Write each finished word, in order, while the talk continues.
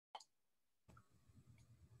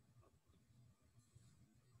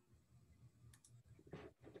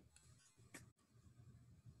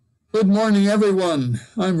Good morning, everyone.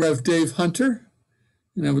 I'm Rev Dave Hunter,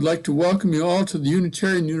 and I would like to welcome you all to the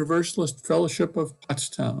Unitarian Universalist Fellowship of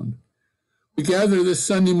Pottstown. We gather this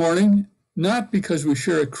Sunday morning not because we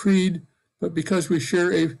share a creed, but because we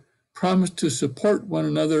share a promise to support one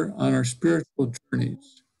another on our spiritual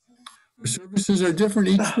journeys. Our services are different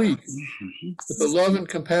each week, but the love and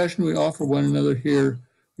compassion we offer one another here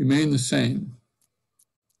remain the same.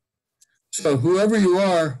 So whoever you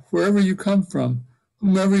are, wherever you come from,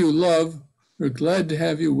 whomever you love, we're glad to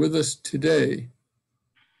have you with us today.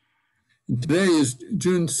 And today is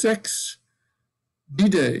June 6th,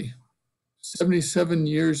 D-Day. 77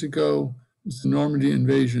 years ago was the Normandy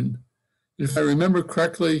invasion. And if I remember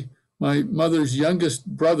correctly, my mother's youngest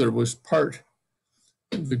brother was part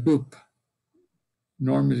of the group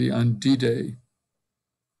Normandy on D-Day.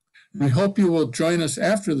 And we hope you will join us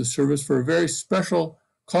after the service for a very special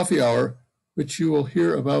coffee hour, which you will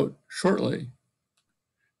hear about shortly.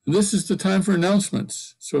 And this is the time for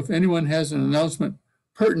announcements. So if anyone has an announcement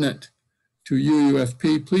pertinent to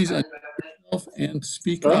UUFP, please unmute yourself and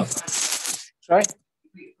speak up. Sorry?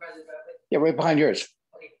 Yeah, right behind yours.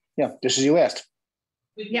 Yeah, just as you asked.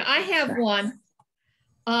 Yeah, I have one.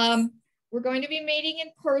 We're going to be meeting in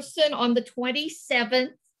person on the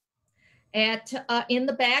 27th at in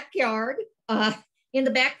the backyard, in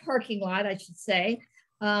the back parking lot, I should say.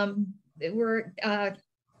 Mr.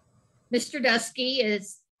 Dusky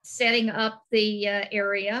is setting up the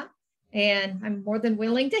area, and I'm more than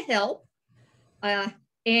willing to help.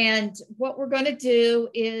 And what we're going to do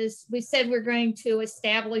is, we said we're going to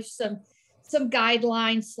establish some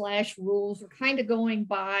guidelines / rules. We're kind of going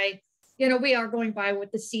by, we are going by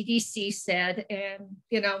what the CDC said. And,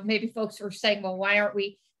 maybe folks are saying, well, why aren't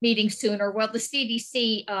we meeting sooner? Well, the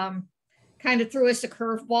CDC kind of threw us a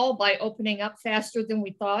curveball by opening up faster than we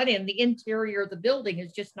thought. And the interior of the building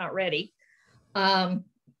is just not ready.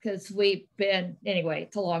 Because anyway,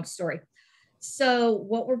 it's a long story. So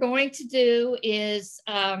what we're going to do is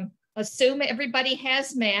assume everybody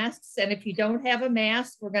has masks. And if you don't have a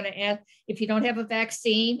mask, we're going to ask, if you don't have a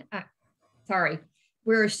vaccine,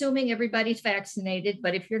 we're assuming everybody's vaccinated,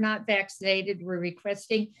 but if you're not vaccinated, we're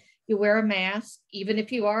requesting you wear a mask. Even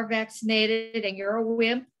if you are vaccinated and you're a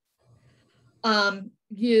wimp,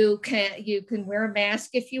 you can wear a mask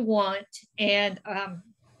if you want. And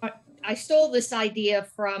I stole this idea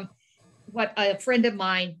from what a friend of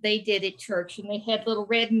mine, they did at church, and they had little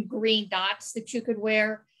red and green dots that you could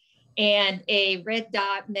wear. And a red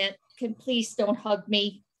dot meant, please don't hug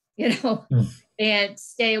me, and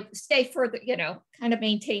stay further, kind of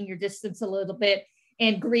maintain your distance a little bit.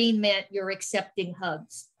 And green meant you're accepting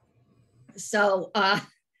hugs. So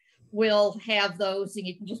we'll have those, and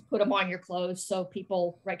you can just put them on your clothes so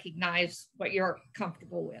people recognize what you're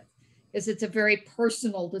comfortable with. Because it's a very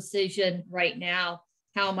personal decision right now,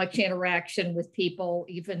 how much interaction with people,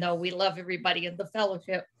 even though we love everybody in the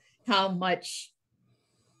fellowship, how much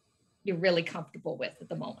you're really comfortable with at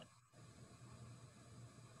the moment.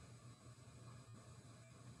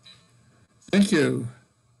 Thank you.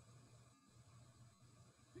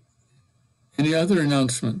 Any other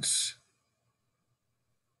announcements?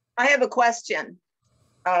 I have a question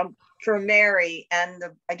for Mary and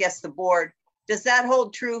I guess the board. Does that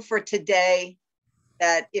hold true for today,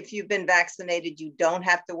 that if you've been vaccinated, you don't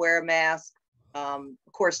have to wear a mask? Of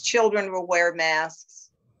course, children will wear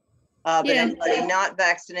masks, but anybody not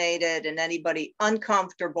vaccinated and anybody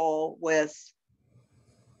uncomfortable with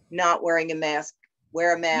not wearing a mask,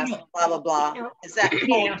 wear a mask, blah, blah, blah. Is that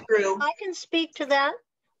hold true? I can speak to that.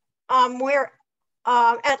 We're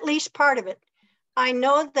at least part of it. I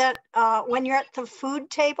know that when you're at the food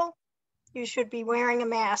table, you should be wearing a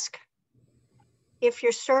mask. If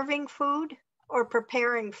you're serving food or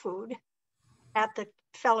preparing food at the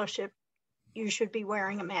fellowship, you should be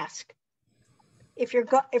wearing a mask. If you're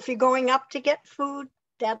going up to get food,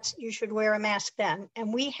 you should wear a mask then.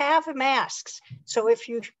 And we have masks. So if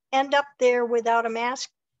you end up there without a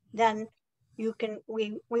mask, then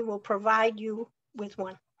we will provide you with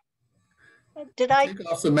one. Did I take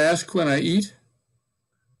off the mask when I eat?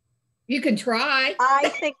 You can try. I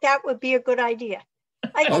think that would be a good idea.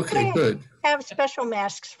 Okay, good. Have special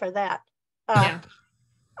masks for that.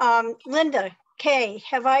 Linda, Kay,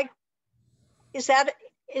 is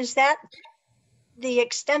that the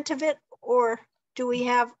extent of it, or do we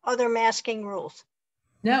have other masking rules?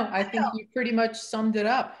 No, I think you pretty much summed it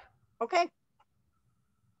up. Okay.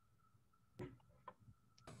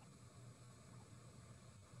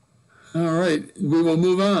 All right, we will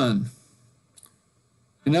move on.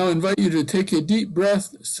 I now invite you to take a deep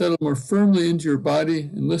breath, settle more firmly into your body,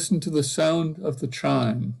 and listen to the sound of the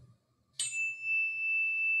chime.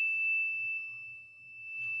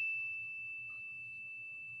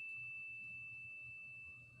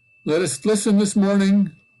 Let us listen this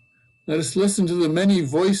morning. Let us listen to the many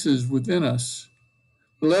voices within us.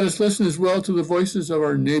 But let us listen as well to the voices of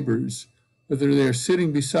our neighbors, whether they are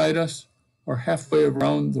sitting beside us or halfway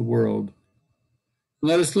around the world.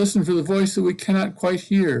 Let us listen for the voice that we cannot quite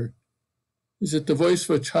hear. Is it the voice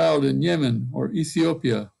of a child in Yemen or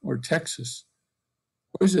Ethiopia or Texas?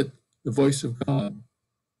 Or is it the voice of God?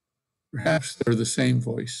 Perhaps they're the same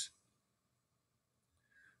voice.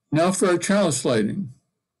 Now for our chalice lighting.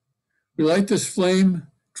 We light this flame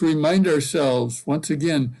to remind ourselves once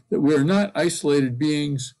again that we are not isolated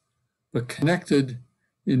beings, but connected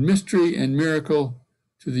in mystery and miracle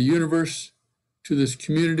to the universe, to this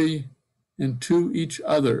community, and to each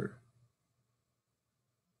other.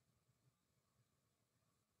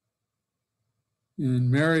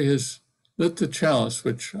 And Mary has lit the chalice,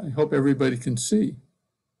 which I hope everybody can see.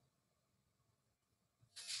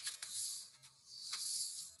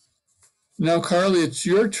 Now, Carly, it's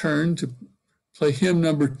your turn to play hymn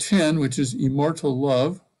number 10, which is Immortal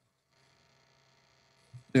Love.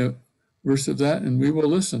 The verse of that, and we will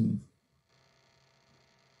listen.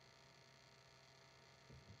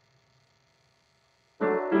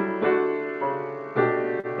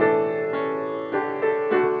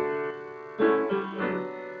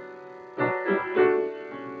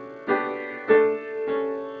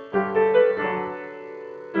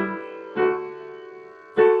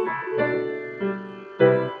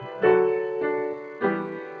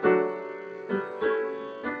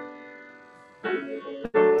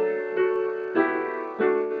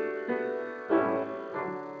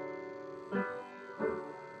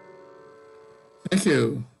 Thank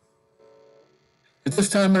you. At this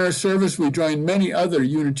time in our service, we join many other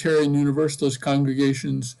Unitarian Universalist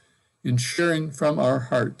congregations in sharing from our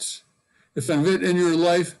hearts. If an event in your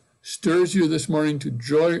life stirs you this morning to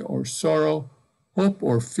joy or sorrow, hope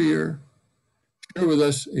or fear, share with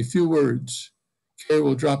us a few words. Carrie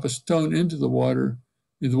will drop a stone into the water.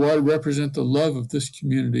 May the water represent the love of this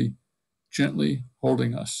community, gently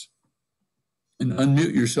holding us. And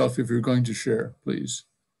unmute yourself if you're going to share, please.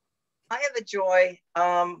 I have a joy.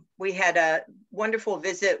 We had a wonderful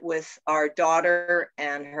visit with our daughter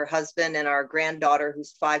and her husband and our granddaughter,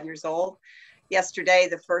 who's 5 years old. Yesterday,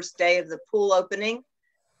 the first day of the pool opening,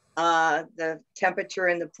 the temperature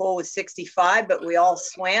in the pool was 65, but we all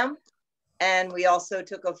swam. And we also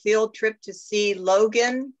took a field trip to see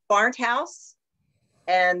Logan Barn House.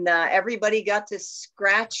 And everybody got to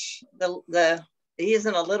scratch he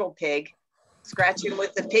isn't a little pig, scratch him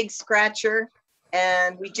with the pig scratcher.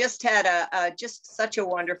 And we just had just such a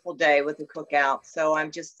wonderful day with the cookout. So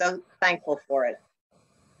I'm just so thankful for it.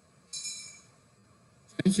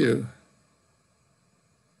 Thank you.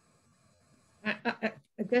 I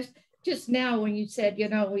guess just now when you said,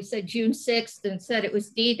 we said June 6th and said it was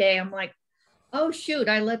D-Day, I'm like, oh, shoot,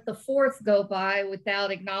 I let the 4th go by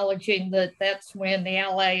without acknowledging that that's when the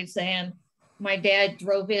Allies and my dad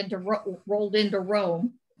rolled into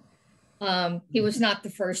Rome. He was not the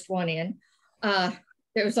first one in.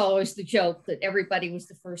 There was always the joke that everybody was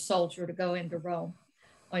the first soldier to go into Rome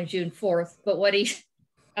on June 4th. But what you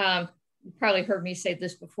probably heard me say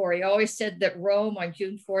this before, he always said that Rome on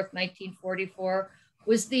June 4th, 1944,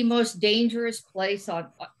 was the most dangerous place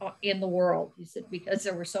in the world. He said, because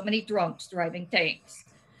there were so many drunks driving tanks.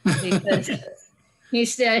 Because he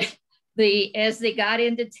said, as they got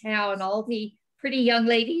into town, all the pretty young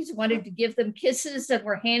ladies wanted to give them kisses and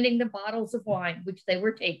were handing them bottles of wine, which they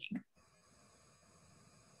were taking.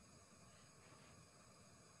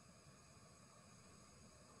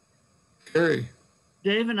 Carrie.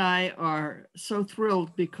 Dave and I are so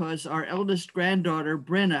thrilled because our eldest granddaughter,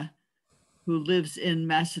 Brenna, who lives in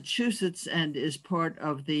Massachusetts and is part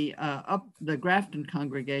of the Grafton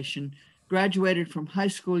congregation, graduated from high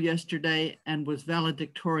school yesterday and was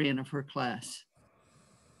valedictorian of her class.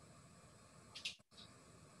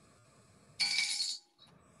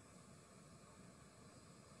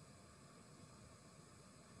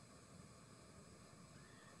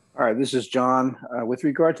 All right, this is John. With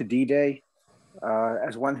regard to D-Day,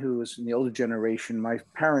 as one who is in the older generation, my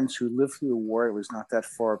parents who lived through the war, it was not that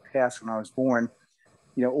far past when I was born,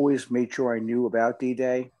 always made sure I knew about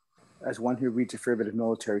D-Day. As one who reads a fair bit of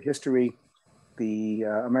military history, the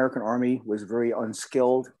American Army was very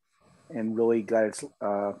unskilled and really got its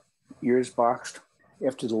ears boxed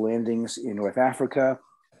after the landings in North Africa,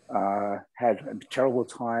 had a terrible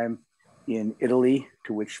time in Italy,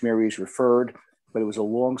 to which Mary is referred, but it was a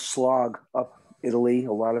long slog up Italy,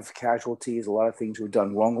 a lot of casualties, a lot of things were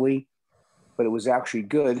done wrongly, but it was actually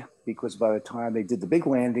good because by the time they did the big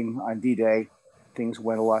landing on D-Day, things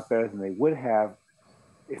went a lot better than they would have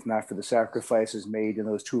if not for the sacrifices made in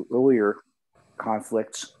those two earlier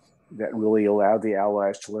conflicts. that really allowed the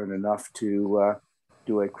Allies to learn enough to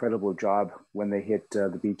do a credible job when they hit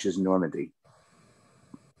the beaches in Normandy.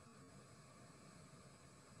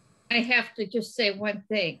 I have to just say one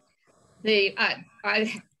thing.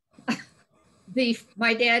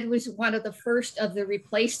 My dad was one of the first of the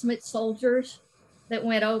replacement soldiers that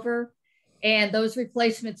went over, and those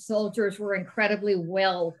replacement soldiers were incredibly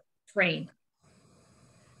well trained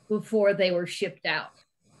before they were shipped out.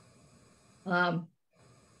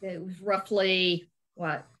 It was roughly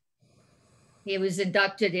what? He was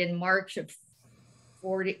inducted in March of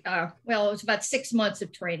 40. Well, it was about 6 months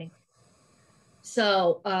of training.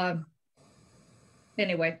 So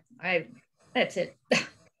anyway, that's it.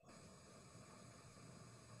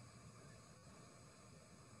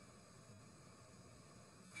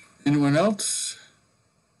 Anyone else?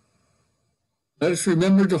 Let us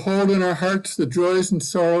remember to hold in our hearts the joys and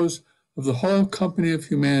sorrows of the whole company of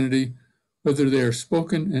humanity, whether they are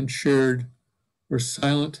spoken and shared or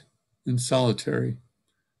silent and solitary.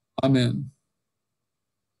 Amen.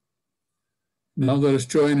 Now let us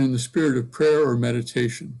join in the spirit of prayer or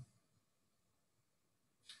meditation.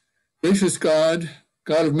 Gracious God,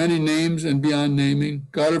 God of many names and beyond naming,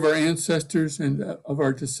 God of our ancestors and of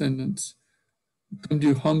our descendants, we come to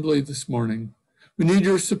you humbly this morning. We need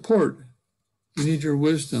your support. We need your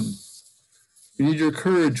wisdom. We need your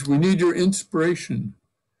courage. We need your inspiration.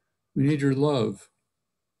 We need your love.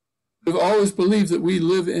 We've always believed that we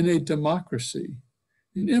live in a democracy,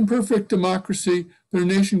 an imperfect democracy, but a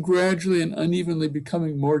nation gradually and unevenly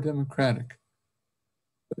becoming more democratic.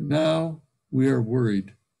 But now we are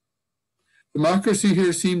worried. Democracy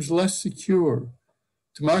here seems less secure.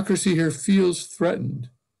 Democracy here feels threatened.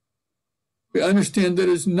 We understand that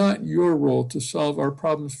it's not your role to solve our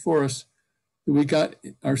problems for us, that we got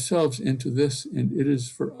ourselves into this, and it is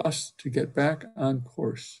for us to get back on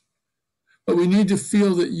course. But we need to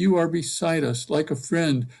feel that you are beside us like a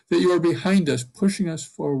friend, that you are behind us, pushing us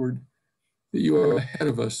forward, that you are ahead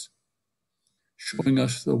of us, showing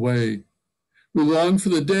us the way. We long for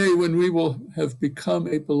the day when we will have become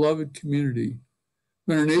a beloved community,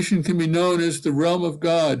 when our nation can be known as the realm of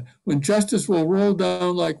God, when justice will roll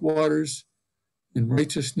down like waters and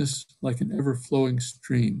righteousness like an ever-flowing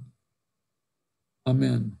stream.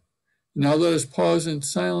 Amen. Now let us pause in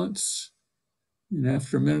silence, and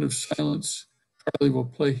after a minute of silence, Charlie will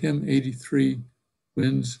play hymn 83,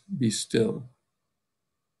 Winds Be Still.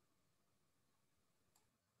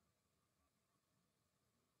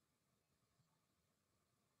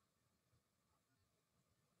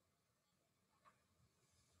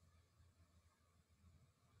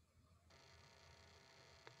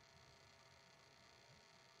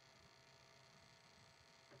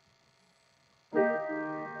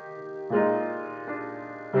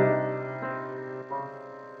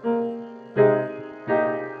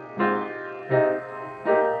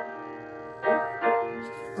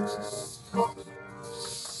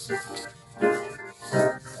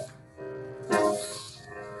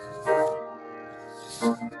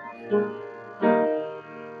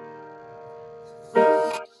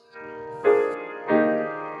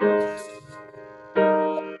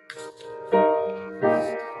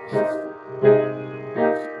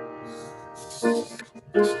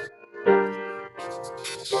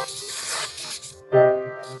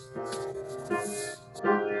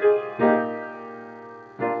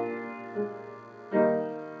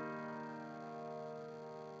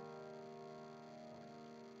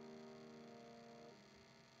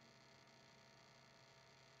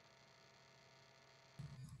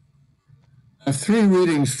 I have 3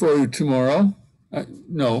 readings for you tomorrow.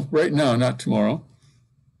 No, right now, not tomorrow.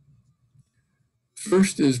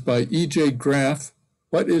 First is by E.J. Graff,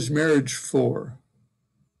 What is Marriage For?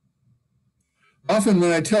 Often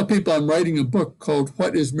when I tell people I'm writing a book called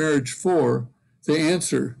What is Marriage For?, they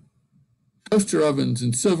answer, toaster ovens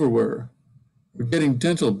and silverware, or getting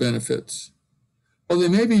dental benefits. Well, they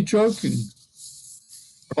may be joking,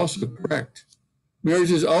 but also correct.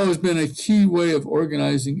 Marriage has always been a key way of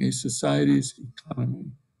organizing a society's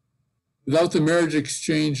economy. Without the marriage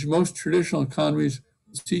exchange, most traditional economies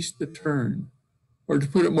will cease to turn. Or to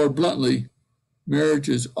put it more bluntly, marriage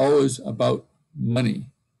is always about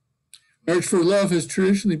money. Marriage for love has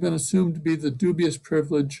traditionally been assumed to be the dubious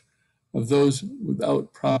privilege of those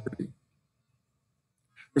without property.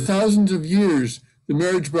 For thousands of years, the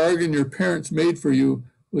marriage bargain your parents made for you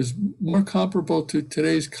was more comparable to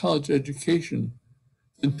today's college education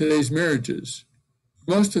than today's marriages.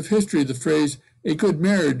 For most of history, the phrase, a good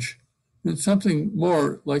marriage, meant something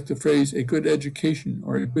more like the phrase, a good education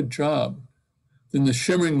or a good job, than the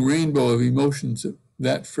shimmering rainbow of emotions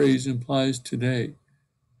that phrase implies today.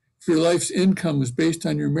 If your life's income was based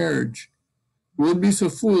on your marriage, you wouldn't be so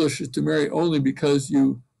foolish as to marry only because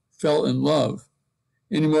you fell in love,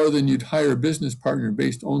 any more than you'd hire a business partner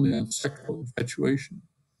based only on sexual infatuation.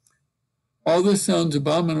 All this sounds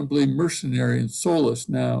abominably mercenary and soulless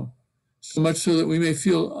now, so much so that we may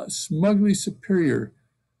feel smugly superior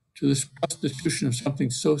to this prostitution of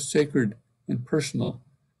something so sacred and personal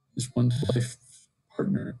as one's life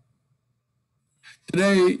partner.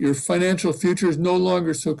 Today, your financial future is no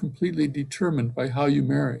longer so completely determined by how you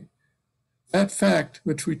marry. That fact,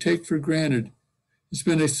 which we take for granted, has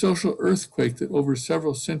been a social earthquake that over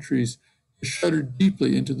several centuries has shuddered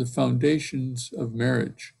deeply into the foundations of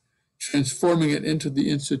marriage, transforming it into the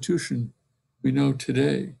institution we know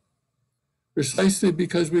today. Precisely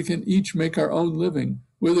because we can each make our own living,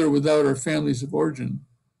 with or without our families of origin,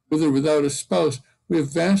 with or without a spouse, we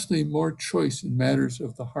have vastly more choice in matters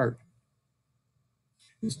of the heart.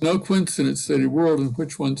 It's no coincidence that a world in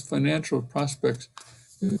which one's financial prospects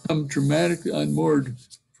become dramatically unmoored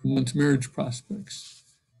from one's marriage prospects,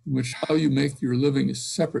 in which how you make your living is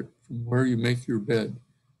separate from where you make your bed.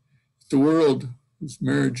 It's a world whose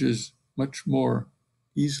marriages much more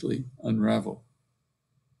easily unravel.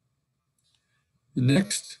 The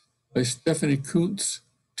next, by Stephanie Kuntz,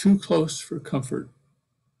 Too Close for Comfort.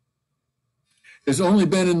 It's only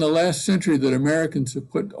been in the last century that Americans have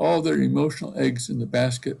put all their emotional eggs in the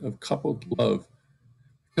basket of coupled love.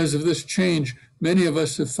 Because of this change, many of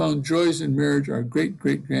us have found joys in marriage our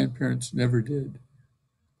great-great-grandparents never did.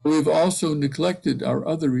 But we've also neglected our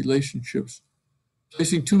other relationships,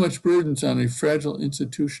 placing too much burdens on a fragile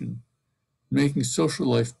institution, making social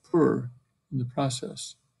life poorer in the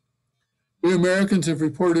process. We Americans have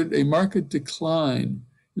reported a marked decline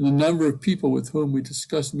in the number of people with whom we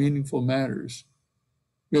discuss meaningful matters.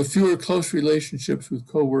 We have fewer close relationships with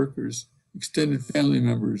co-workers, extended family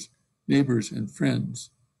members, neighbors, and friends.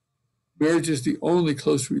 Marriage is the only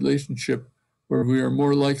close relationship where we are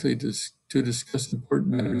more likely to discuss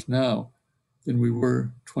important matters now than we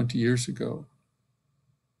were 20 years ago.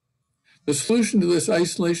 The solution to this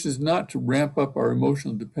isolation is not to ramp up our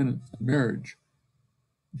emotional dependence on marriage.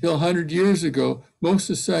 Until 100 years ago, most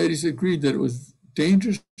societies agreed that it was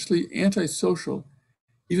dangerously antisocial,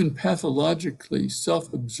 even pathologically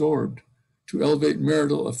self-absorbed, to elevate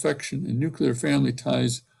marital affection and nuclear family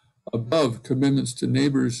ties above commitments to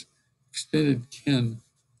neighbors, extended kin,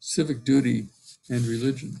 civic duty, and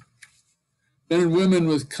religion. Men and women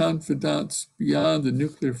with confidants beyond the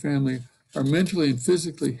nuclear family are mentally and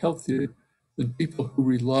physically healthier than people who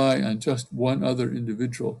rely on just one other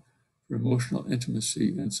individual for emotional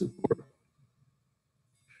intimacy and support.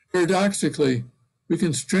 Paradoxically, we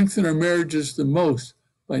can strengthen our marriages the most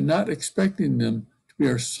by not expecting them to be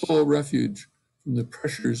our sole refuge from the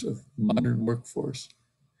pressures of the modern workforce.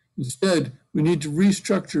 Instead, we need to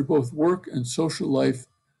restructure both work and social life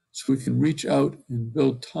so we can reach out and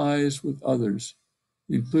build ties with others,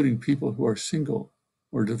 including people who are single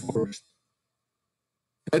or divorced.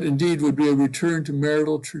 That indeed would be a return to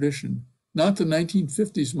marital tradition, not the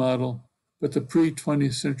 1950s model, but the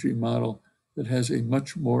pre-20th century model that has a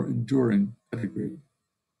much more enduring pedigree.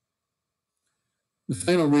 The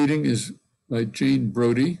final reading is by Jane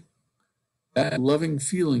Brody. That loving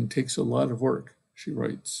feeling takes a lot of work, she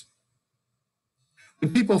writes.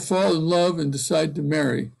 When people fall in love and decide to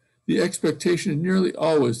marry, the expectation is nearly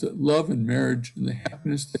always that love and marriage and the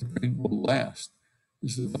happiness they bring will last,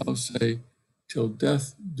 as the vows say, till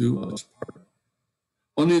death do us part.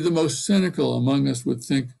 Only the most cynical among us would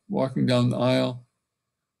think, walking down the aisle,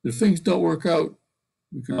 that if things don't work out,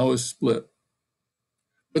 we can always split.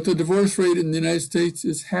 But the divorce rate in the United States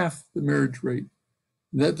is half the marriage rate.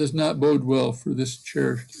 And that does not bode well for this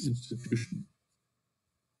cherished institution.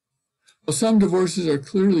 While some divorces are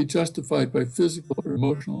clearly justified by physical or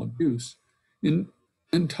emotional abuse,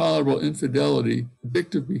 intolerable infidelity,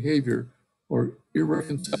 addictive behavior, or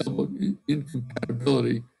irreconcilable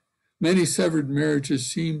incompatibility, many severed marriages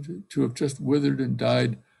seem to have just withered and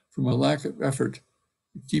died from a lack of effort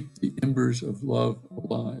to keep the embers of love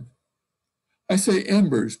alive. I say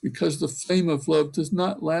embers because the flame of love does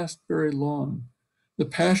not last very long. The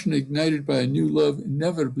passion ignited by a new love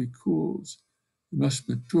inevitably cools. It must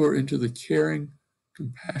mature into the caring,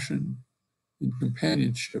 compassion, and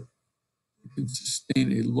companionship that can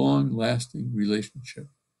sustain a long-lasting relationship.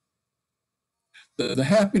 The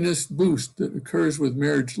happiness boost that occurs with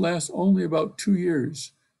marriage lasts only about 2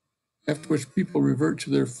 years, after which people revert to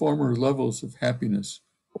their former levels of happiness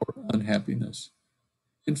or unhappiness.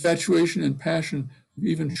 Infatuation and passion have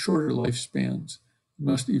even shorter lifespans and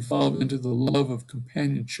must evolve into the love of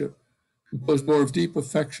companionship, composed more of deep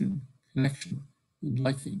affection, connection, and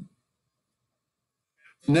liking.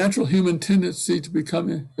 The natural human tendency to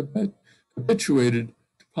become habituated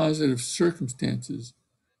to positive circumstances,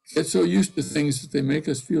 get so used to things that they make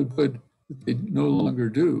us feel good that they no longer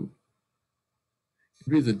do,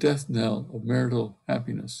 can be the death knell of marital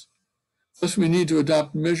happiness. Thus, we need to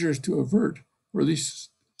adopt measures to avert, or at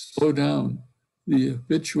least slow down, the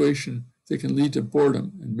habituation that can lead to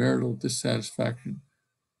boredom and marital dissatisfaction,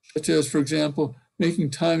 such as, for example,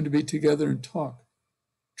 making time to be together and talk,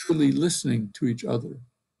 truly listening to each other,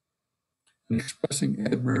 and expressing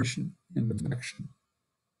admiration and affection.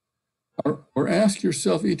 Or ask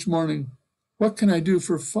yourself each morning, what can I do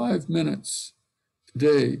for 5 minutes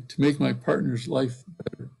today to make my partner's life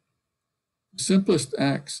better? The simplest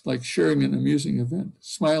acts, like sharing an amusing event,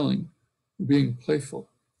 smiling, or being playful,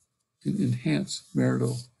 can enhance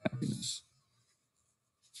marital happiness.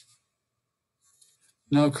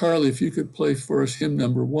 Now, Carly, if you could play for us hymn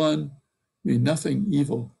number 1, May Nothing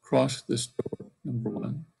Evil Cross This Door, number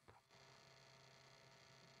 1.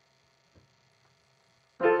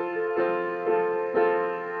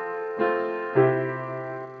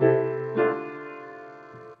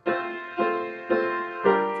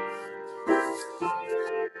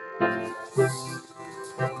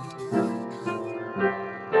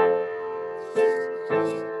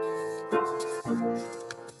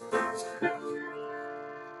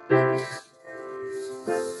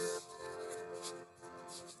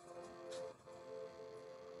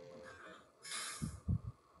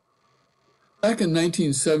 Back in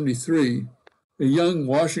 1973, a young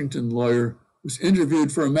Washington lawyer was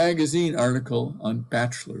interviewed for a magazine article on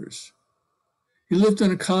bachelors. He lived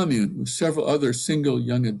in a commune with several other single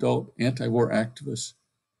young adult anti-war activists,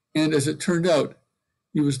 and as it turned out,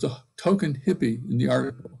 he was the token hippie in the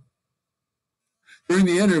article. During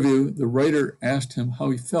the interview, the writer asked him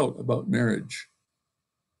how he felt about marriage.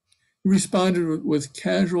 He responded with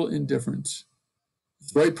casual indifference.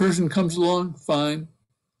 If the right person comes along, fine,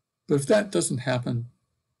 but if that doesn't happen,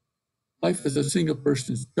 life as a single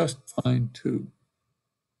person is just fine too.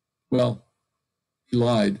 Well, he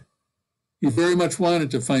lied. He very much wanted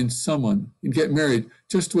to find someone and get married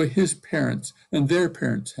just the way his parents and their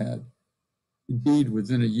parents had. Indeed,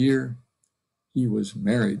 within a year, he was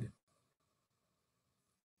married.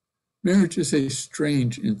 Marriage is a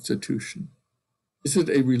strange institution. Is it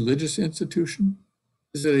a religious institution?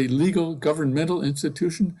 Is it a legal governmental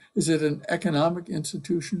institution? Is it an economic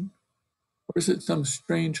institution? Or is it some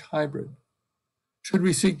strange hybrid? Should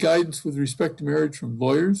we seek guidance with respect to marriage from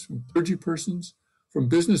lawyers, from clergy persons, from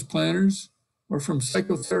business planners, or from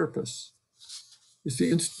psychotherapists? Is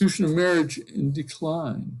the institution of marriage in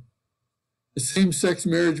decline? As same-sex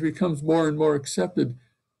marriage becomes more and more accepted,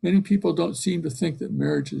 many people don't seem to think that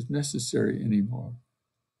marriage is necessary anymore.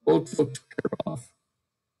 Old folks pair off,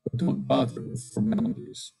 but don't bother with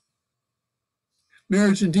formalities.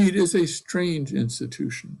 Marriage indeed is a strange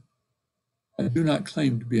institution. I do not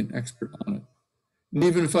claim to be an expert on it. And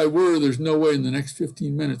even if I were, there's no way in the next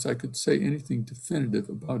 15 minutes I could say anything definitive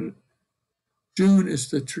about it. June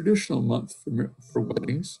is the traditional month for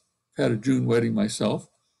weddings. I've had a June wedding myself,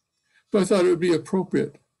 but I thought it would be an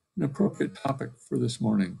appropriate topic for this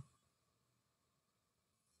morning.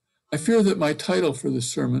 I fear that my title for this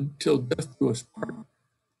sermon, Till Death Do Us Part,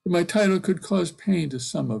 that my title could cause pain to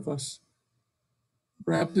some of us.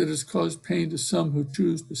 Perhaps it has caused pain to some who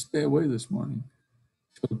choose to stay away this morning.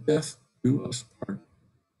 Till death do us part.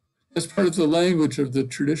 That's part of the language of the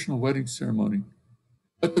traditional wedding ceremony.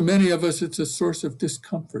 But to many of us, it's a source of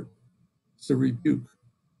discomfort. It's a rebuke.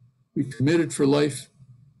 We committed for life,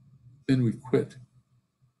 then we quit.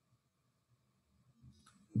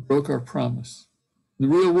 We broke our promise. In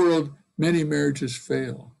the real world, many marriages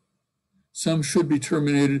fail. Some should be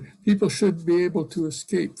terminated. People should be able to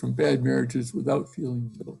escape from bad marriages without feeling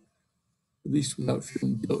guilt, at least without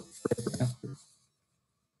feeling guilt forever after.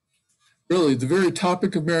 Really, the very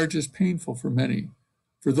topic of marriage is painful for many,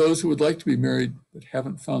 for those who would like to be married but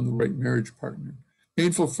haven't found the right marriage partner.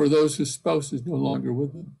 Painful for those whose spouse is no longer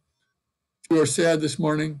with them. If you are sad this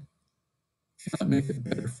morning, I cannot make it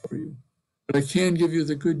better for you. But I can give you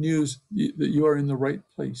the good news that you are in the right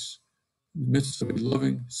place, in the midst of a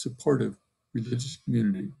loving, supportive religious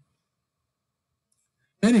community.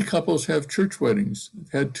 Many couples have church weddings.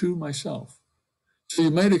 I've had 2 myself. So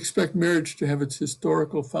you might expect marriage to have its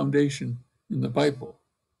historical foundation in the Bible.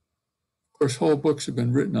 Of course, whole books have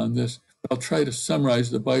been written on this, but I'll try to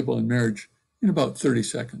summarize the Bible and marriage in about 30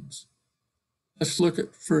 seconds. Let's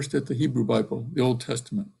look first at the Hebrew Bible, the Old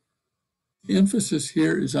Testament. The emphasis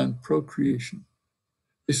here is on procreation.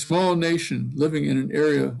 A small nation living in an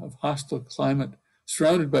area of hostile climate,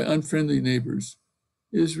 surrounded by unfriendly neighbors,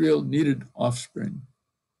 Israel needed offspring.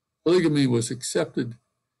 Polygamy was accepted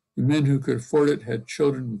The men who could afford it had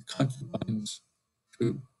children with concubines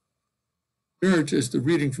too. Marriage, as the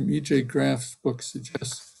reading from E.J. Graff's book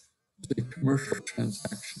suggests, is a commercial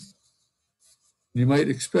transaction. You might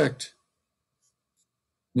expect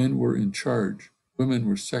men were in charge, women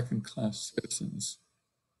were second-class citizens.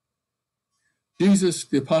 Jesus,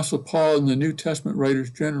 the Apostle Paul, and the New Testament writers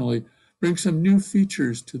generally bring some new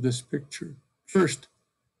features to this picture. First,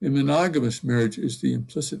 a monogamous marriage is the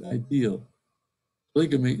implicit ideal.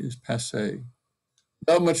 Polygamy is passé.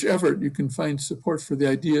 Without much effort, you can find support for the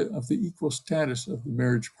idea of the equal status of the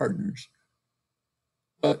marriage partners.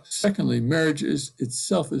 But secondly, marriage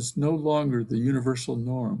itself is no longer the universal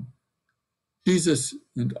norm. Jesus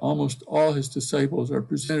and almost all his disciples are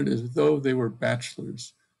presented as though they were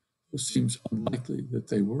bachelors. It seems unlikely that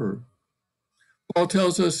they were. Paul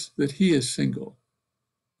tells us that he is single,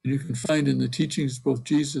 and you can find in the teachings of both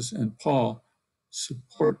Jesus and Paul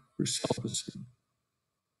support for celibacy.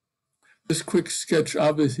 This quick sketch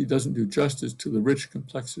obviously doesn't do justice to the rich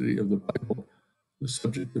complexity of the Bible, the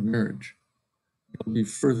subject of marriage. I'll leave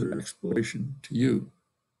further exploration to you.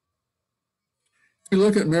 If we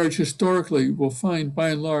look at marriage historically, we'll find, by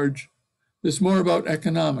and large, it's more about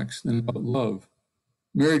economics than about love.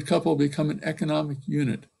 Married couple become an economic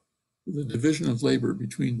unit with a division of labor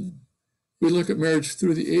between them. If we look at marriage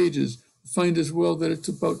through the ages, we find as well that it's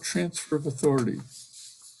about transfer of authority.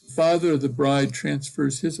 The father of the bride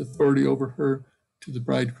transfers his authority over her to the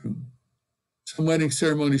bridegroom. Some wedding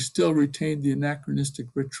ceremonies still retain the anachronistic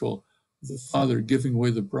ritual of the father giving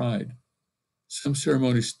away the bride. Some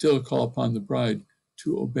ceremonies still call upon the bride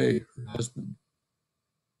to obey her husband.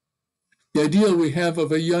 The ideal we have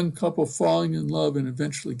of a young couple falling in love and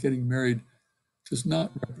eventually getting married does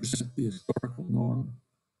not represent the historical norm.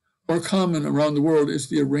 More common around the world is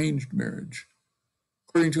the arranged marriage.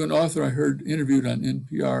 According to an author I heard interviewed on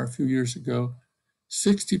NPR a few years ago,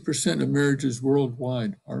 60% of marriages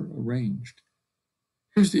worldwide are arranged.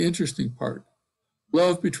 Here's the interesting part.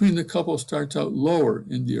 Love between the couple starts out lower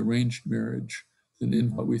in the arranged marriage than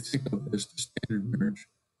in what we think of as the standard marriage.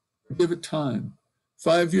 Give it time.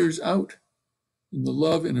 5 years out, and the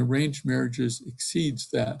love in arranged marriages exceeds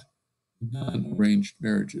that in non-arranged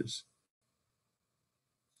marriages.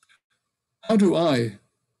 How do I,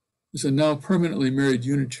 as a now permanently married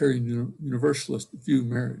Unitarian Universalist, view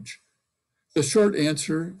marriage? The short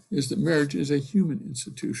answer is that marriage is a human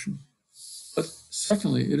institution. But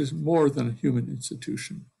secondly, it is more than a human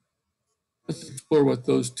institution. Let's explore what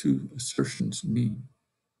those two assertions mean.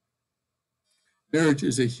 Marriage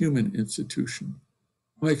is a human institution.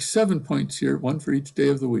 I'll make 7 points here, one for each day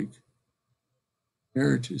of the week.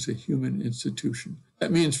 Marriage is a human institution.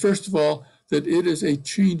 That means, first of all, that it is a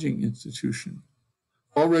changing institution.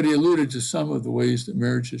 Already alluded to some of the ways that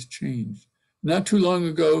marriage has changed. Not too long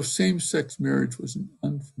ago, same-sex marriage was an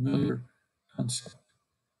unfamiliar concept.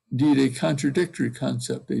 Indeed, a contradictory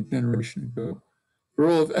concept a generation ago. The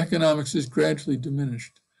role of economics has gradually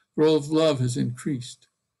diminished. The role of love has increased.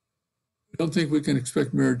 I don't think we can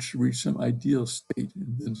expect marriage to reach some ideal state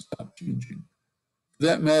and then stop changing. For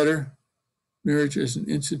that matter, marriage as an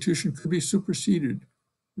institution could be superseded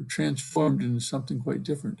or transformed into something quite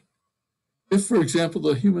different. If, for example,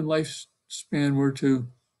 the human lifespan were to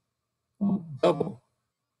double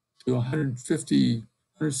to 150,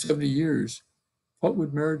 170 years, what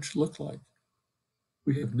would marriage look like?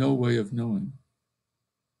 We have no way of knowing.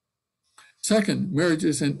 Second, marriage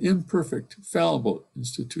is an imperfect, fallible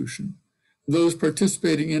institution. Those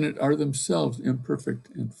participating in it are themselves imperfect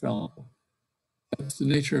and fallible. That's the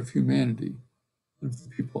nature of humanity, of the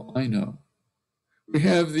people I know. We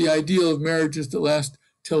have the ideal of marriages that last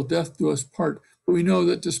till death do us part, but we know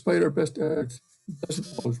that despite our best efforts, it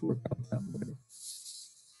doesn't always work out that way.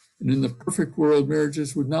 And in the perfect world,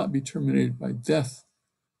 marriages would not be terminated by death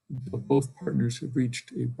until both partners have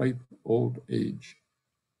reached a ripe old age.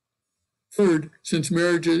 Third, since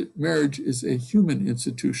marriage is a human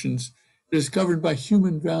institution, it is governed by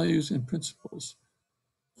human values and principles.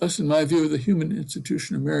 Thus, in my view, the human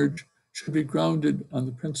institution of marriage should be grounded on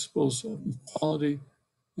the principles of equality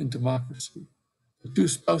and democracy. The two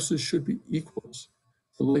spouses should be equals.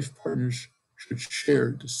 The life partners should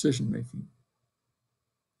share decision-making.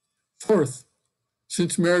 Fourth,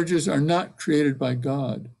 since marriages are not created by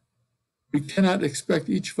God, we cannot expect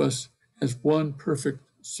each of us has one perfect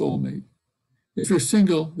soulmate. If you're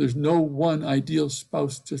single, there's no one ideal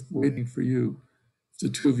spouse just waiting for you if the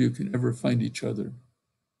two of you can ever find each other.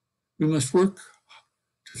 We must work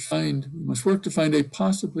to find a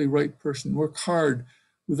possibly right person, work hard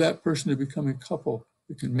with that person to become a couple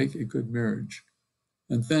that can make a good marriage.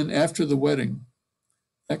 And then after the wedding,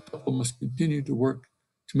 that couple must continue to work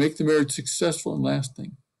to make the marriage successful and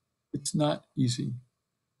lasting. It's not easy.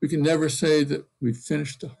 We can never say that we've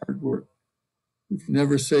finished the hard work. We can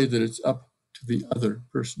never say that it's up to the other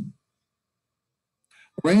person.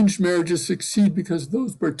 Arranged marriages succeed because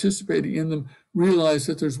those participating in them realize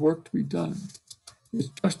that there's work to be done. It's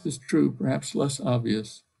just as true, perhaps less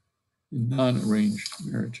obvious, in non-arranged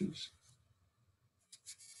marriages.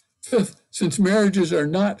 Fifth, since marriages are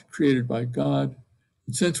not created by God,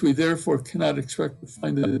 and since we therefore cannot expect to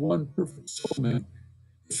find that one perfect soulmate,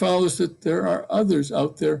 it follows that there are others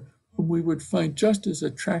out there whom we would find just as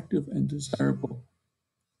attractive and desirable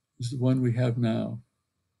as the one we have now.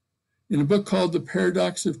 In a book called The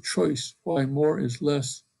Paradox of Choice, Why More is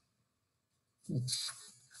Less, I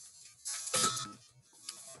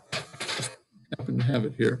happen to have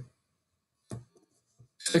it here,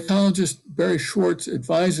 psychologist Barry Schwartz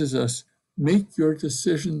advises us, make your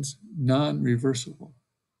decisions non-reversible.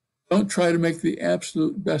 Don't try to make the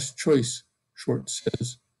absolute best choice, Schwartz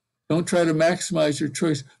says. Don't try to maximize your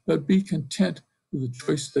choice, but be content with a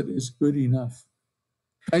choice that is good enough.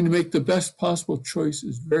 Trying to make the best possible choice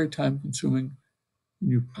is very time-consuming, and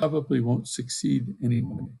you probably won't succeed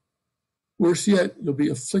anyway. Worse yet, you'll be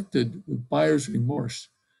afflicted with buyer's remorse.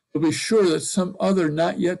 You'll be sure that some other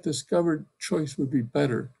not yet discovered choice would be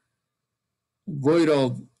better. Avoid all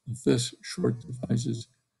of this, Schwartz advises.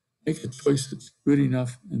 Make a choice that's good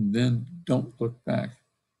enough and then don't look back.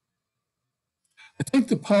 I think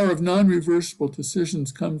the power of non-reversible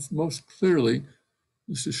decisions comes most clearly,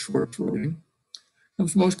 this is Schwartz writing,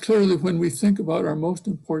 comes most clearly when we think about our most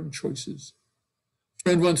important choices. A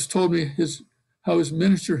friend once told me how his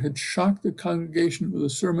minister had shocked the congregation with a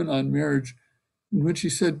sermon on marriage in which he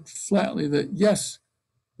said flatly that, yes,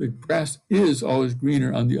 the grass is always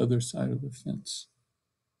greener on the other side of the fence.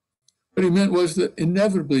 What he meant was that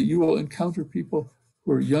inevitably you will encounter people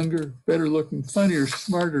who are younger, better looking, funnier,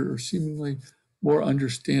 smarter, or seemingly more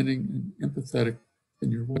understanding and empathetic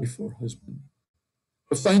than your wife or husband.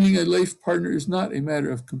 But finding a life partner is not a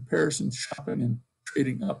matter of comparison, shopping, and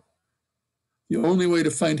trading up. The only way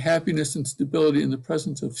to find happiness and stability in the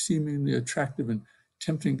presence of seemingly attractive and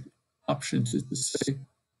tempting options is to say,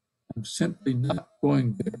 I'm simply not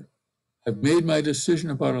going there. I've made my decision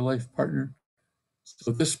about a life partner,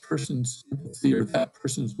 so this person's sympathy or that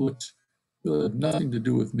person's looks will have nothing to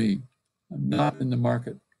do with me. I'm not in the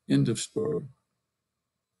market. End of story.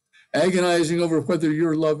 Agonizing over whether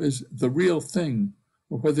your love is the real thing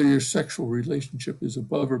or whether your sexual relationship is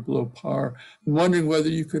above or below par, and wondering whether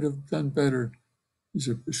you could have done better is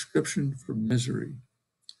a prescription for misery.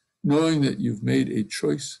 Knowing that you've made a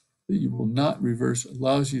choice that you will not reverse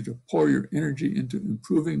allows you to pour your energy into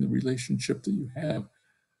improving the relationship that you have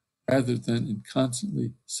rather than in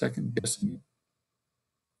constantly second-guessing it.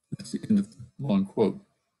 That's the end of the long quote.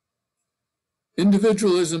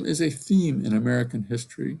 Individualism is a theme in American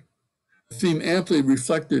history, a theme amply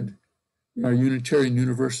reflected in our Unitarian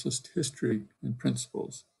Universalist history and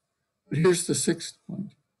principles. But here's the sixth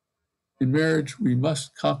point. In marriage, we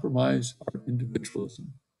must compromise our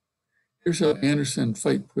individualism. Here's how Anderson and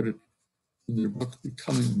Feit put it in their book,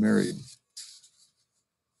 Becoming Married.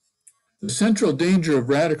 The central danger of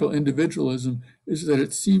radical individualism is that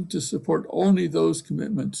it seems to support only those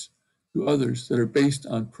commitments to others that are based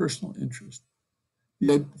on personal interest.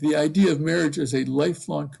 The idea of marriage as a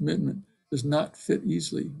lifelong commitment does not fit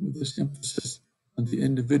easily with this emphasis on the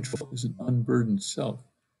individual as an unburdened self.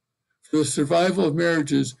 For the survival of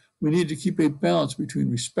marriages, we need to keep a balance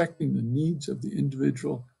between respecting the needs of the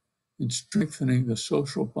individual and strengthening the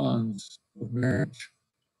social bonds of marriage.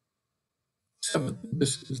 Seventh,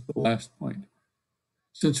 this is the last point.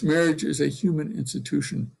 Since marriage is a human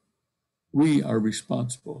institution, we are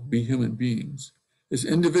responsible, we human beings. As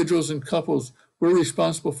individuals and couples, we're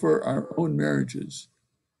responsible for our own marriages.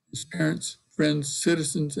 As parents, friends,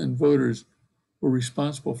 citizens, and voters, we're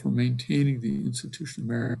responsible for maintaining the institution of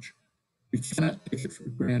marriage. We cannot take it for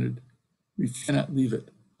granted. We cannot leave it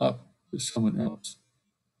up to someone else.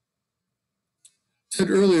 I said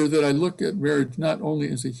earlier that I look at marriage not only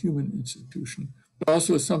as a human institution, but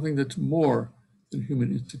also as something that's more than a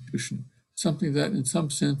human institution, something that in some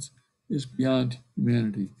sense is beyond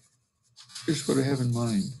humanity. Here's what I have in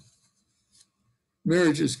mind.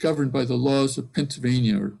 Marriage is governed by the laws of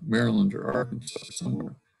Pennsylvania or Maryland or Arkansas or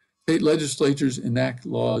somewhere. State legislatures enact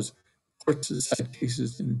laws, courts decide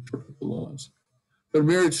cases and interpret the laws. But a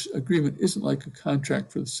marriage agreement isn't like a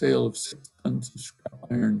contract for the sale of 6 tons of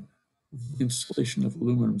scrap iron or the installation of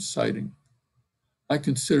aluminum siding. I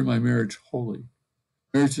consider my marriage holy.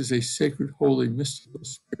 Marriage is a sacred, holy, mystical,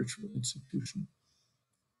 spiritual institution.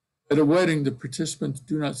 At a wedding, the participants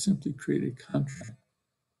do not simply create a contract,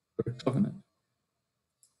 but a covenant.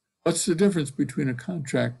 What's the difference between a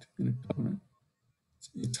contract and a covenant?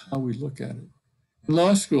 It's how we look at it. In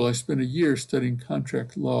law school, I spent a year studying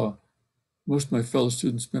contract law. Most of my fellow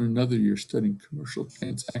students spent another year studying commercial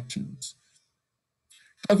transactions.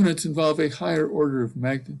 Covenants involve a higher order of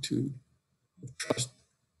magnitude of trust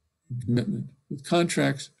and commitment. With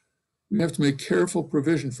contracts, we have to make careful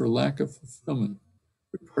provision for lack of fulfillment,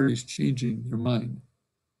 for parties changing their mind.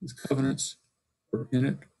 With covenants, we're in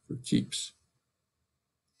it for keeps.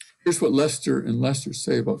 Here's what Lester and Lester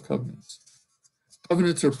say about covenants.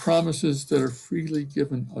 Covenants are promises that are freely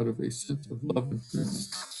given out of a sense of love and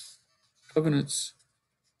commitment. Covenants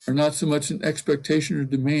are not so much an expectation or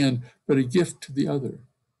demand, but a gift to the other.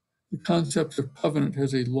 The concept of covenant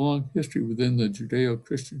has a long history within the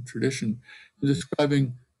Judeo-Christian tradition in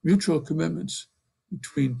describing mutual commitments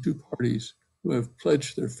between two parties who have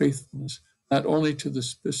pledged their faithfulness not only to the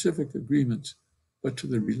specific agreements, but to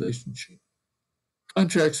the relationship.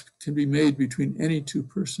 Contracts can be made between any two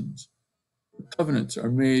persons. Covenants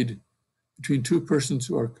are made between two persons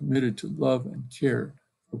who are committed to love and care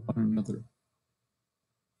for one another.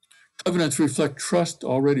 Covenants reflect trust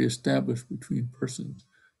already established between persons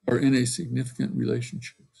or in a significant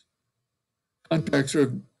relationship. Contracts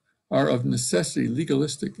are of necessity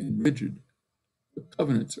legalistic and rigid, but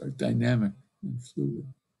covenants are dynamic and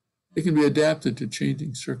fluid. They can be adapted to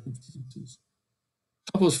changing circumstances.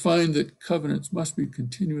 Couples find that covenants must be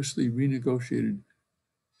continuously renegotiated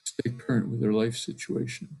to stay current with their life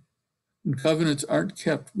situation. When covenants aren't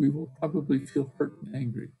kept, we will probably feel hurt and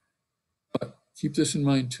angry. But keep this in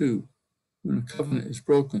mind too. When a covenant is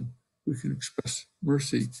broken, we can express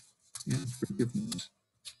mercy and forgiveness.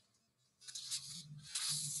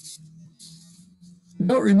 I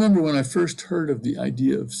don't remember when I first heard of the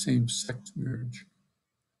idea of same-sex marriage.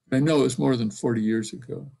 I know it was more than 40 years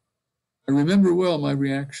ago. I remember well my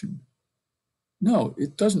reaction. No,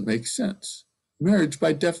 it doesn't make sense. Marriage,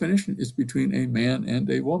 by definition, is between a man and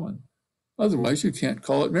a woman. Otherwise, you can't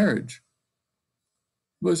call it marriage.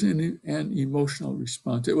 It was an emotional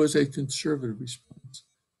response. It was a conservative response.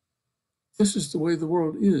 This is the way the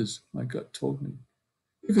world is, my gut told me.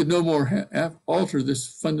 You could no more alter this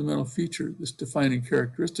fundamental feature, this defining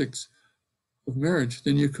characteristics of marriage,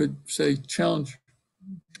 than you could, say, challenge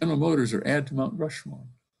General Motors or add to Mount Rushmore.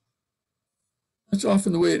 That's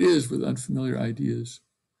often the way it is with unfamiliar ideas.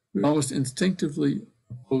 We almost instinctively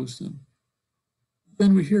oppose them.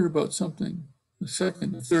 Then we hear about something a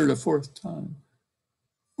second, a third, a fourth time.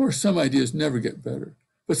 Of course, some ideas never get better,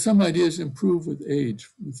 but some ideas improve with age,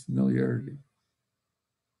 with familiarity.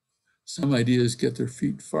 Some ideas get their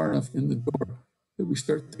feet far enough in the door that we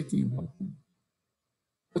start thinking about them.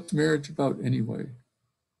 What's marriage about anyway?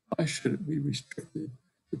 Why should it be restricted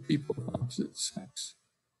to people of opposite sex?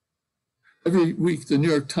 Every week, the New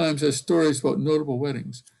York Times has stories about notable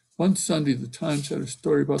weddings. One Sunday, the Times had a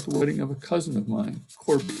story about the wedding of a cousin of mine,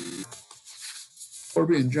 Corby.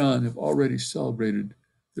 Corby and John have already celebrated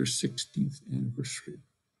their 16th anniversary.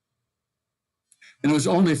 And it was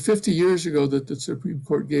only 50 years ago that the Supreme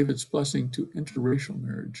Court gave its blessing to interracial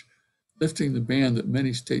marriage, lifting the ban that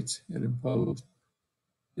many states had imposed.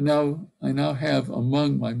 And I now have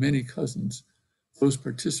among my many cousins those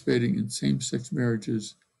participating in same-sex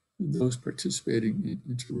marriages and those participating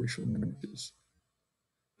in interracial marriages.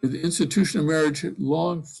 The institution of marriage had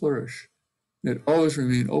long flourished, and it always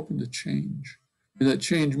remained open to change. May that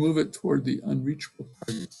change move it toward the unreachable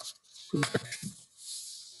target, perfection.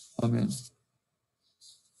 Amen.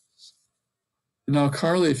 And now,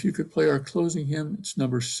 Carly, if you could play our closing hymn, it's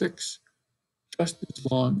number 6, Just as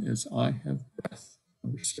Long as I Have Breath,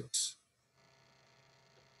 number 6.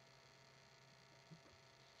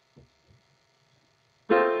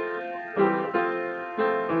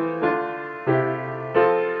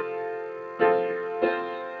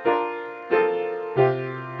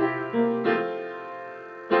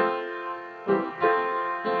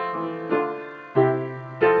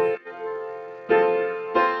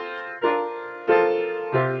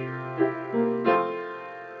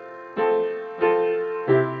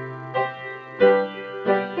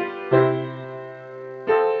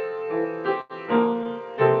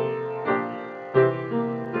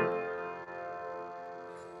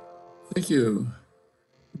 Thank you.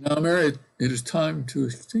 Now, Mary, it is time to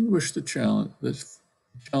extinguish the challenge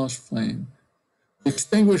flame.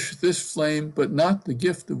 Extinguish this flame, but not the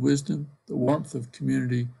gift of wisdom, the warmth of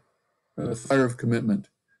community, or the fire of commitment.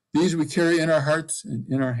 These we carry in our hearts and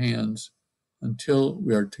in our hands until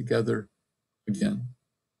we are together again.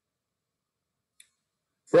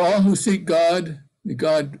 For all who seek God, may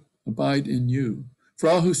God abide in you. For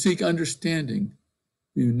all who seek understanding,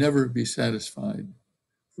 may you never be satisfied.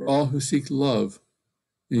 For all who seek love,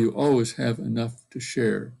 and you always have enough to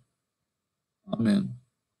share. Amen.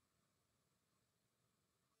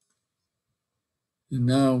 And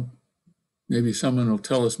now maybe someone will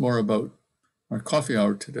tell us more about our coffee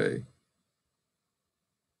hour today.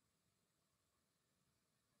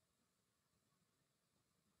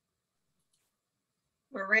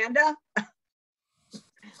 Miranda?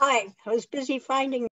 Hi, I was busy finding